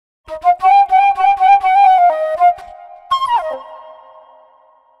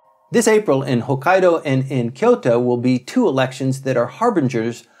This April in Hokkaido and in Kyoto will be two elections that are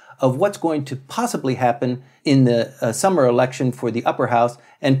harbingers of what's going to possibly happen in the summer election for the upper house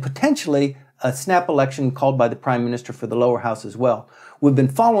and potentially a snap election called by the prime minister for the lower house as well. We've been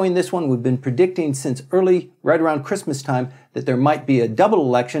following this one. We've been predicting since early, right around Christmas time, that there might be a double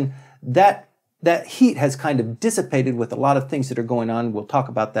election. That heat has kind of dissipated with a lot of things that are going on. We'll talk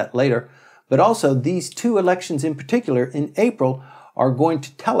about that later. But also these two elections in particular in April are going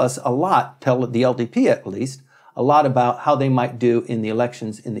to tell us a lot, tell the LDP at least, a lot about how they might do in the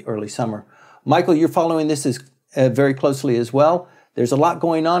elections in the early summer. Michael, you're following this very closely as well. There's a lot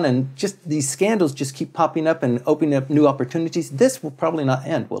going on, and just these scandals just keep popping up and opening up new opportunities. This will probably not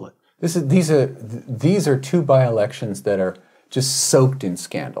end, will it? These are two by-elections that are just soaked in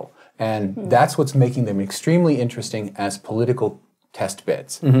scandal, and that's what's making them extremely interesting as political test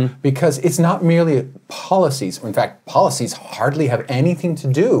beds, because it's not merely policies. In fact, policies hardly have anything to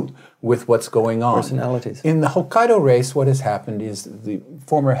do with what's going on. Personalities. In the Hokkaido race, what has happened is the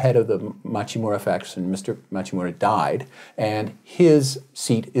former head of the Machimura faction, Mr. Machimura, died, and his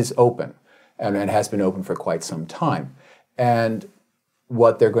seat is open, and it has been open for quite some time. And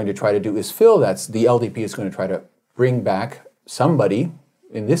what they're going to try to do is fill that. The LDP is going to try to bring back somebody.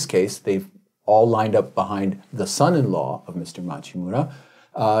 In this case, they've all lined up behind the son-in-law of Mr. Machimura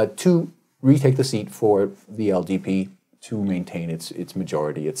to retake the seat for the LDP to maintain its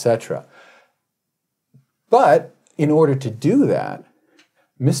majority, etc. But in order to do that,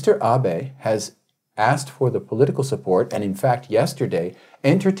 Mr. Abe has asked for the political support, and in fact yesterday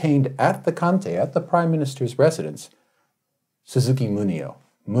entertained at the Kante, at the Prime Minister's residence, Muneo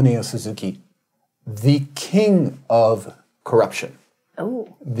Suzuki, the king of corruption.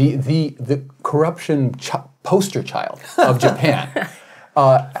 Oh. The corruption poster child of Japan.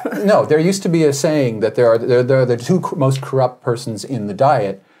 No, there used to be a saying that there are the two most corrupt persons in the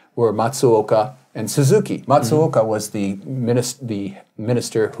Diet were Matsuoka and Suzuki. Matsuoka was the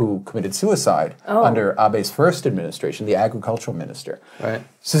minister who committed suicide under Abe's first administration, the agricultural minister. Right.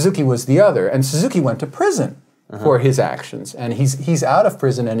 Suzuki was the other, and Suzuki went to prison for his actions, and he's out of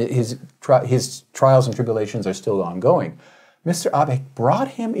prison, and his trials and tribulations are still ongoing. Mr. Abe brought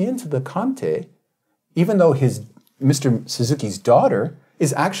him into the Kante, even though Mr. Suzuki's daughter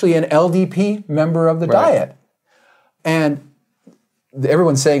is actually an LDP member of the Diet. And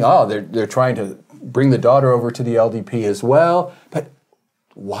everyone's saying, oh, they're trying to bring the daughter over to the LDP as well. But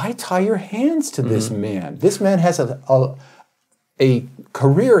why tie your hands to this man? This man has a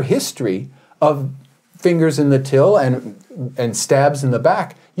career history of fingers in the till and stabs in the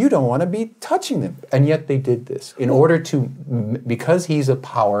back. You don't want to be touching them. And yet they did this in order to, because he's a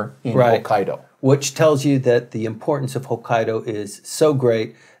power in Hokkaido. Which tells you that the importance of Hokkaido is so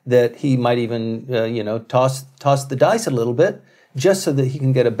great that he might even, toss the dice a little bit just so that he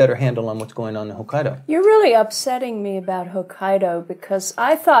can get a better handle on what's going on in Hokkaido. You're really upsetting me about Hokkaido because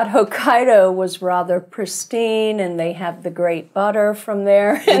I thought Hokkaido was rather pristine and they have the great butter from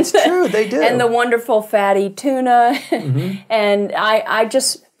there. It's true, they do. And the wonderful fatty tuna. And I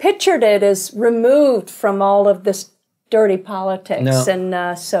just pictured it as removed from all of this dirty politics,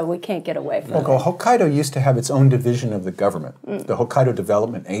 and so we can't get away from it. Hokkaido used to have its own division of the government, the Hokkaido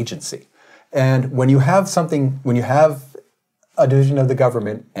Development Agency. And when you have a division of the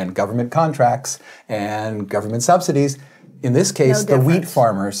government and government contracts and government subsidies, in this case, the wheat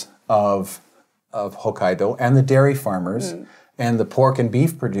farmers of Hokkaido and the dairy farmers and the pork and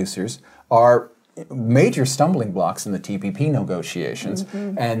beef producers are major stumbling blocks in the TPP negotiations.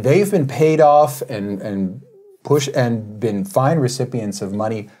 And they've been paid off and been fine recipients of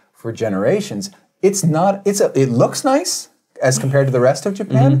money for generations. It looks nice as compared to the rest of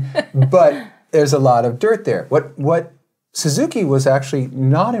Japan, but there's a lot of dirt there. What Suzuki was actually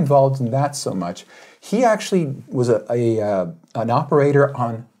not involved in that so much. He actually was an operator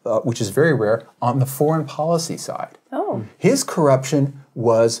on, which is very rare, on the foreign policy side. Oh. His corruption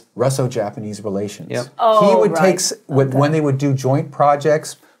was Russo-Japanese relations. Yep. Oh, he would take, when they would do joint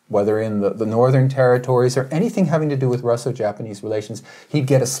projects, whether in the northern territories or anything having to do with Russo-Japanese relations, he'd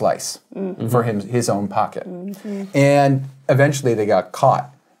get a slice for his own pocket. And eventually they got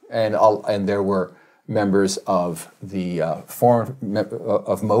caught, and there were members of the of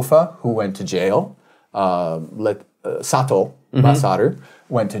MOFA who went to jail. Sato Masaru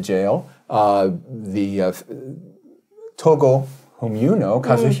went to jail. Togo, whom you know,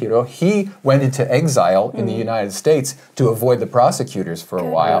 Kazuhiro, he went into exile in the United States to avoid the prosecutors for a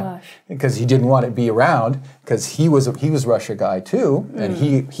while because he didn't want to be around because he was Russia guy too, and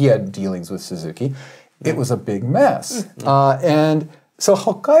he had dealings with Suzuki. It was a big mess. And So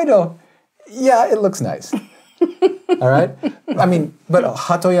Hokkaido, yeah, it looks nice. All right? I mean, but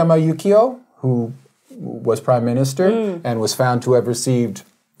Hatoyama Yukio, who was prime minister and was found to have received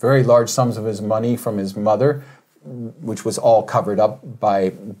very large sums of his money from his mother, which was all covered up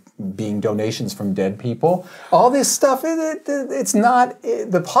by being donations from dead people. All this stuff, it's not,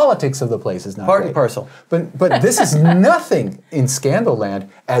 the politics of the place is not Part great. and parcel. But this is nothing in Scandal Land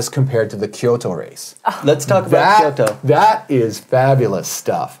as compared to the Kyoto race. Let's talk about Kyoto. That is fabulous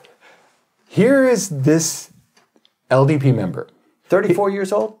stuff. Here is this LDP member. 34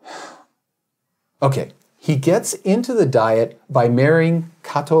 years old? Okay, he gets into the Diet by marrying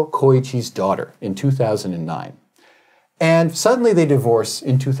Kato Koichi's daughter in 2009. And suddenly they divorce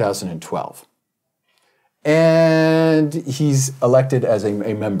in 2012. And he's elected as a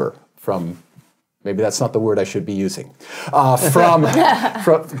member from, maybe that's not the word I should be using, from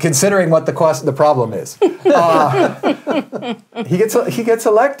considering what the problem is. He gets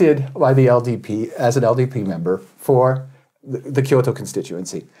elected by the LDP as an LDP member for the Kyoto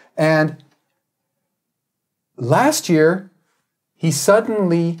constituency. And last year, he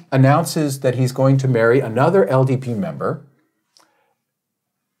suddenly announces that he's going to marry another LDP member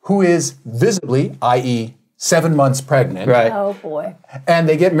who is visibly, i.e., 7 months pregnant. Right. Oh, boy. And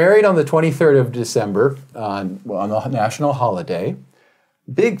they get married on the 23rd of December on the national holiday.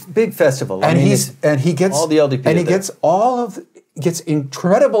 Big festival. And I mean, he gets all the LDP and he there. gets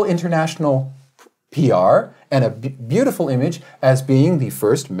incredible international PR and a beautiful image as being the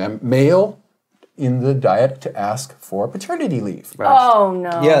first male in the Diet to ask for paternity leave. Right. Oh,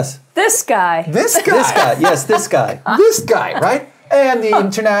 no. Yes. This guy. This guy. This guy. Yes, this guy. This guy, right? And the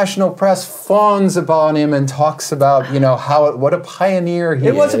international press fawns upon him and talks about, what a pioneer he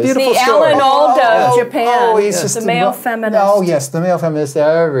is. It was a beautiful The story. Alan Alda of Japan. He's just the male feminist. Oh, yes, the male feminist,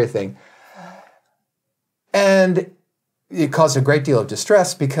 everything. And it caused a great deal of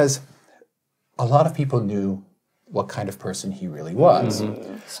distress because a lot of people knew what kind of person he really was.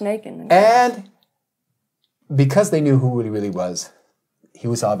 Snake in the And because they knew who he really was, he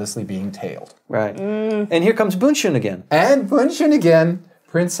was obviously being tailed. Right. And here comes Bunshun again. And Bunshun again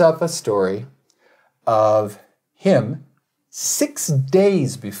prints up a story of him 6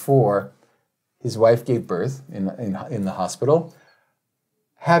 days before his wife gave birth in the hospital,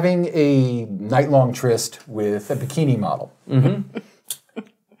 having a night-long tryst with a bikini model.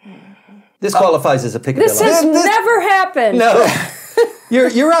 This qualifies as a Piccadilly. This has never happened. No.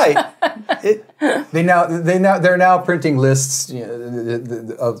 You're right. They're now printing lists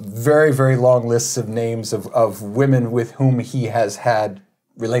of very, very long lists of names of women with whom he has had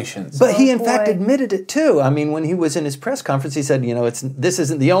relations. But he in fact admitted it too. I mean, when he was in his press conference, he said, this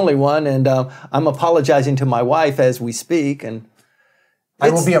isn't the only one, and I'm apologizing to my wife as we speak, and I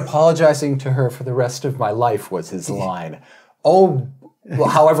will be apologizing to her for the rest of my life, was his line. Oh, well,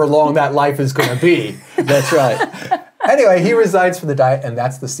 however long that life is going to be. That's right. Anyway, he resigns from the Diet, and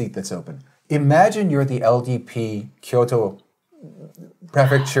that's the seat that's open. Imagine you're the LDP Kyoto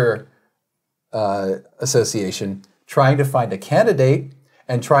Prefecture Association trying to find a candidate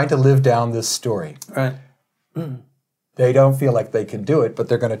and trying to live down this story. Right. They don't feel like they can do it, but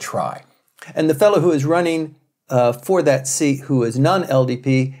they're going to try. And the fellow who is running for that seat, who is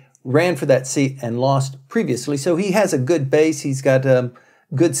non-LDP, ran for that seat and lost previously. So he has a good base. He's got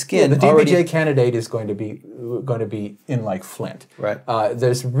good skin. Yeah, the DBJ candidate is going to be in like Flint. Right.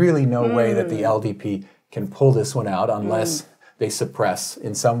 There's really no way that the LDP can pull this one out unless they suppress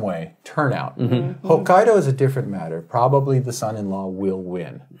in some way turnout. Hokkaido is a different matter. Probably the son-in-law will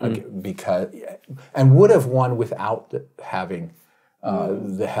win because and would have won without having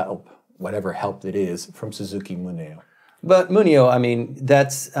the help, whatever help it is, from Suzuki Muneo. But Muneo,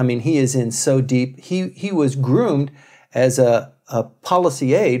 he is in so deep. He was groomed as a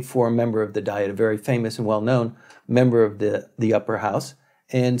policy aide for a member of the Diet, a very famous and well-known member of the upper house.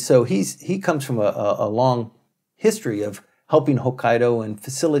 And so he comes from a long history of helping Hokkaido and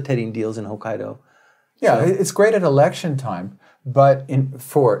facilitating deals in Hokkaido. Yeah, it's great at election time, but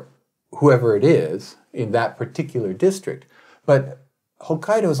for whoever it is in that particular district. But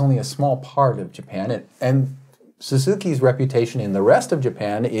Hokkaido is only a small part of Japan, and Suzuki's reputation in the rest of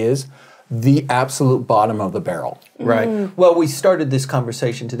Japan is the absolute bottom of the barrel. Right. Well, we started this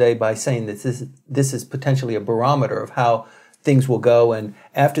conversation today by saying that this is potentially a barometer of how things will go, and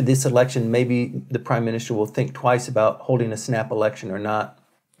after this election, maybe the Prime Minister will think twice about holding a snap election or not.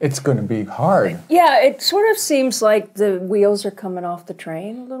 It's going to be hard. Yeah, it sort of seems like the wheels are coming off the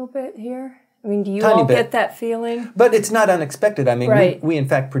train a little bit here. I mean, do you all get that feeling? But it's not unexpected. I mean, right. we in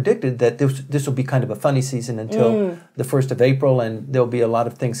fact predicted that this will be kind of a funny season until the 1st of April, and there'll be a lot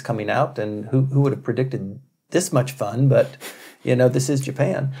of things coming out, and who would have predicted this much fun? But You know, this is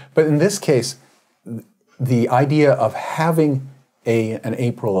Japan. But in this case, the idea of having an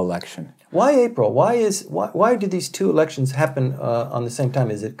April election. Why April? Why do these two elections happen on the same time?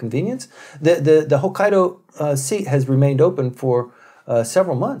 Is it convenience? The Hokkaido seat has remained open for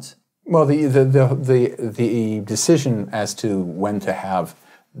several months. Well, the decision as to when to have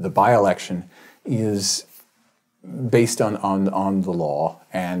the by-election is based on the law,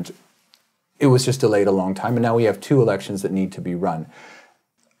 and it was just delayed a long time, and now we have two elections that need to be run.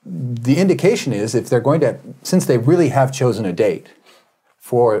 The indication is, if they're going to, since they really have chosen a date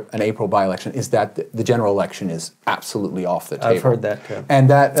for an April by-election, is that the general election is absolutely off the table. I've heard that too. And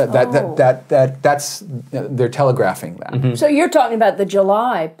that's they're telegraphing that. Mm-hmm. So you're talking about the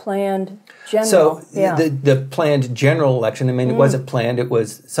July planned general. So the planned general election, I mean, it wasn't planned. It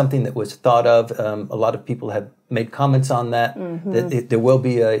was something that was thought of. A lot of people have made comments on that, that there will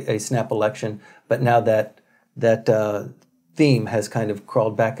be a snap election. But now that theme has kind of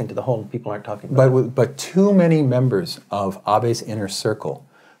crawled back into the hole and people aren't talking about it. But too many members of Abe's inner circle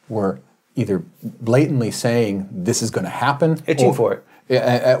were either blatantly saying this is going to happen, itching for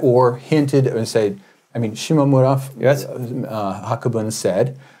it, or hinted and said, I mean, Shimomura Hakubun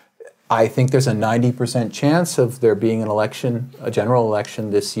said, I think there's a 90% chance of there being an election, a general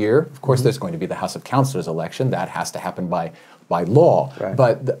election this year. Of course, there's going to be the House of Councilors election. That has to happen by law, right.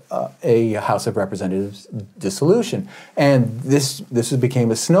 But a House of Representatives dissolution. And this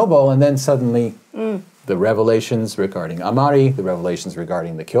became a snowball, and then suddenly the revelations regarding Amari, the revelations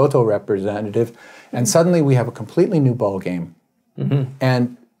regarding the Kyoto representative, and suddenly we have a completely new ballgame.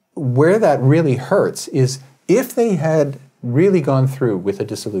 And where that really hurts is if they had really gone through with a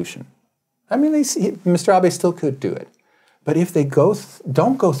dissolution. I mean, Mr. Abe still could do it. But if they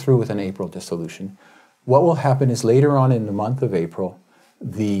don't go through with an April dissolution, what will happen is later on in the month of April,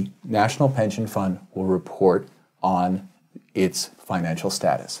 the National Pension Fund will report on its financial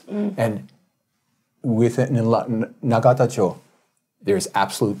status. And within Nagatacho, there's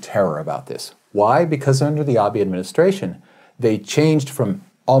absolute terror about this. Why? Because under the Abe administration, they changed from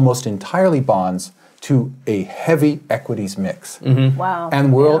almost entirely bonds to a heavy equities mix. Wow.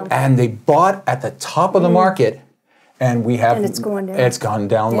 And they bought at the top of the market. And we have, and it's going down. It's gone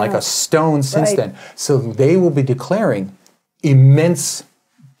down like a stone since then. So they will be declaring immense,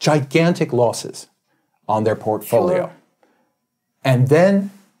 gigantic losses on their portfolio. Sure. And then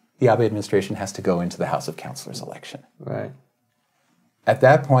the Abe administration has to go into the House of Councilors election. Right. At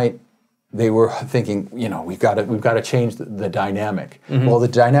that point, they were thinking, you know, we've got to change the dynamic. Well, the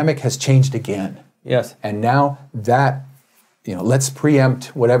dynamic has changed again. Yes. And now that, you know, let's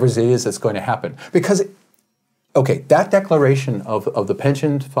preempt whatever it is that's going to happen. Because okay, that declaration of the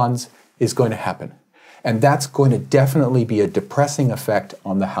pension funds is going to happen. And that's going to definitely be a depressing effect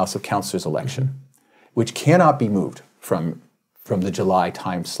on the House of Councilors election, which cannot be moved from the July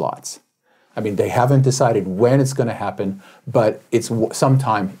time slots. I mean, they haven't decided when it's going to happen, but it's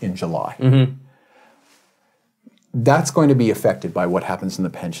sometime in July. That's going to be affected by what happens in the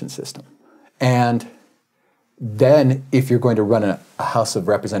pension system. And then if you're going to run a House of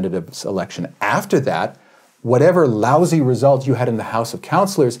Representatives election after that, whatever lousy result you had in the House of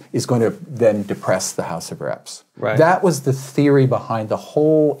Councilors is going to then depress the House of Reps. Right. That was the theory behind the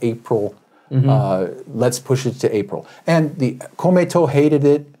whole April, let's push it to April. And the Komeito hated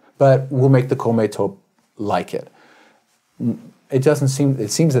it, but we'll make the Komeito like it. It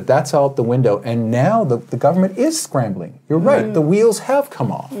seems that that's out the window, and now the government is scrambling. You're right, the wheels have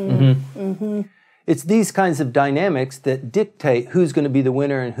come off. It's these kinds of dynamics that dictate who's going to be the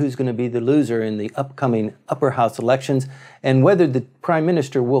winner and who's going to be the loser in the upcoming upper house elections, and whether the prime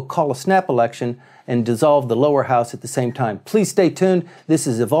minister will call a snap election and dissolve the lower house at the same time. Please stay tuned. This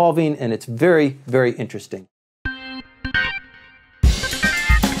is evolving, and it's very, very interesting.